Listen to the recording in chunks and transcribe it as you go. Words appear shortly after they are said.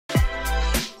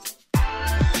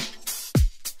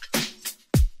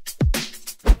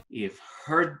you've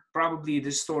heard probably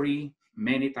this story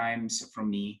many times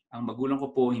from me. Ang magulang ko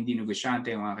po hindi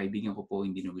negosyante, ang mga kaibigan ko po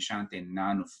hindi negosyante,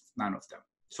 none of them.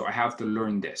 So I have to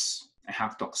learn this. I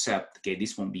have to accept, okay,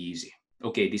 this won't be easy.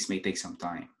 Okay, this may take some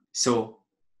time. So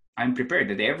I'm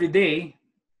prepared that every day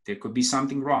there could be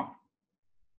something wrong.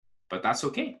 But that's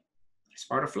okay. It's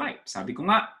part of life. Sabi ko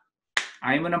nga,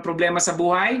 ayaw mo ng problema sa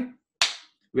buhay?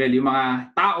 Well, yung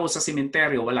mga tao sa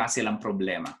sementeryo, wala silang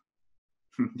problema.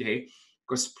 Okay?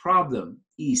 Because problem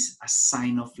is a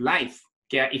sign of life.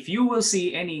 Kaya if you will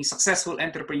see any successful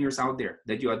entrepreneurs out there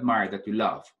that you admire, that you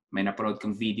love, may napanood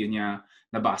kang video niya,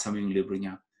 nabasa mo yung libro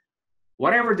niya,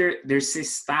 whatever their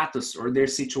status or their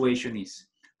situation is,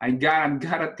 I'm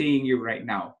gotta telling you right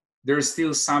now, there's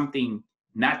still something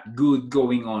not good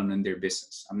going on in their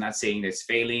business. I'm not saying that it's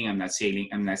failing. I'm not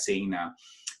saying that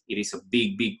it is a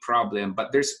big problem,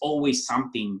 but there's always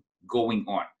something going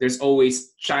on. There's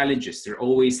always challenges. There's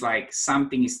always like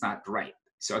something is not right.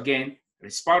 So again,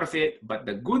 it's part of it, but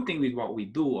the good thing with what we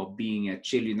do of being a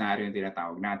chilyonaryo na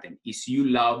tinatawag natin is you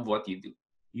love what you do.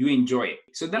 You enjoy it.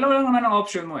 So dalawa lang naman ang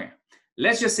option mo eh.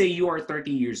 Let's just say you are 30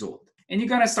 years old and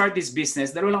you're gonna start this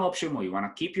business. Dalawa lang option mo. You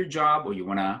wanna keep your job or you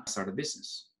wanna start a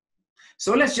business.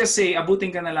 So let's just say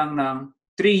abutin ka na lang ng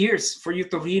 3 years for you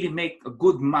to really make a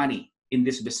good money in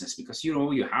this business, because you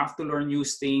know you have to learn new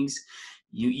things.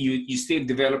 You still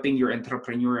developing your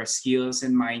entrepreneurial skills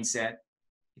and mindset.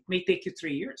 It may take you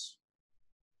 3 years.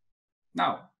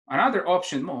 Now, another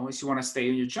option mo is you want to stay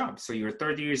on your job. So you're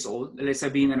 30 years old. Let's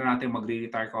sabihin na natin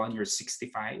magre-retire ka on your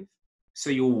 65.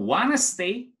 So you want to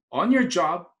stay on your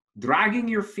job, dragging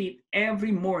your feet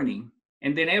every morning.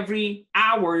 And then every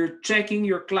hour, you're checking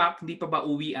your clock, hindi pa ba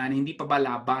uwian, hindi pa ba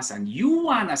labasan.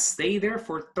 You want to stay there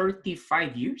for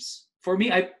 35 years? For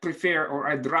me, I prefer or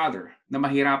I'd rather na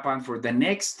mahirapan for the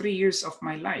next 3 years of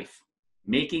my life,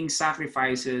 making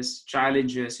sacrifices,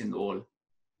 challenges, and all.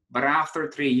 But after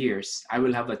 3 years, I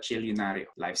will have a chilyonaryo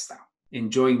lifestyle,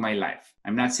 enjoying my life.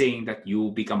 I'm not saying that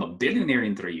you become a billionaire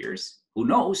in 3 years. Who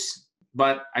knows?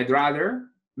 But I'd rather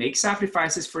make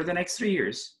sacrifices for the next 3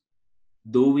 years,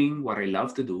 doing what I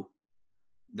love to do,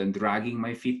 than dragging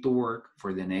my feet to work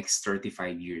for the next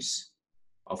 35 years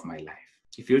of my life.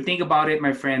 If you think about it,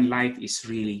 my friend, life is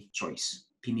really choice.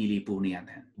 Pinili po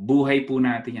natin. Buhay po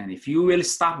natin yan. If you will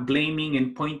stop blaming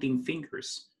and pointing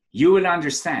fingers, you will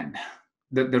understand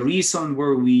that the reason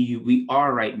where we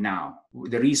are right now,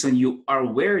 the reason you are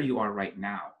where you are right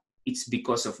now, it's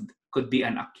because of, could be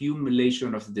an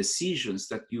accumulation of decisions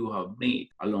that you have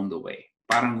made along the way.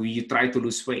 Parang you try to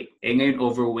lose weight. Eh ngayon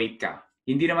overweight ka.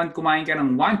 Hindi naman kumain ka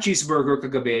ng 1 cheeseburger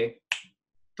kagabi,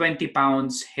 20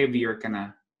 pounds heavier ka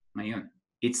na ngayon.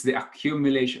 It's the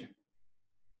accumulation.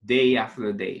 Day after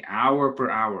day, hour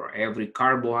per hour, every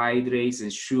carbohydrates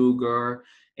and sugar,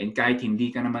 and kahit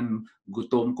hindi ka naman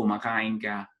gutom, kumakain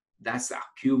ka, that's the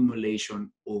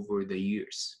accumulation over the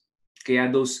years.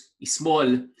 Kaya those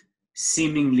small,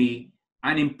 seemingly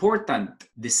unimportant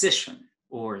decision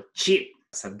or cheat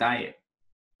sa diet,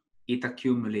 it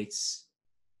accumulates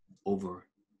over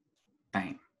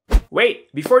time.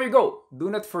 Wait, before you go, do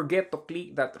not forget to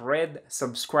click that red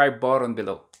subscribe button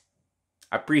below.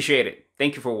 Appreciate it.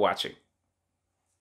 Thank you for watching.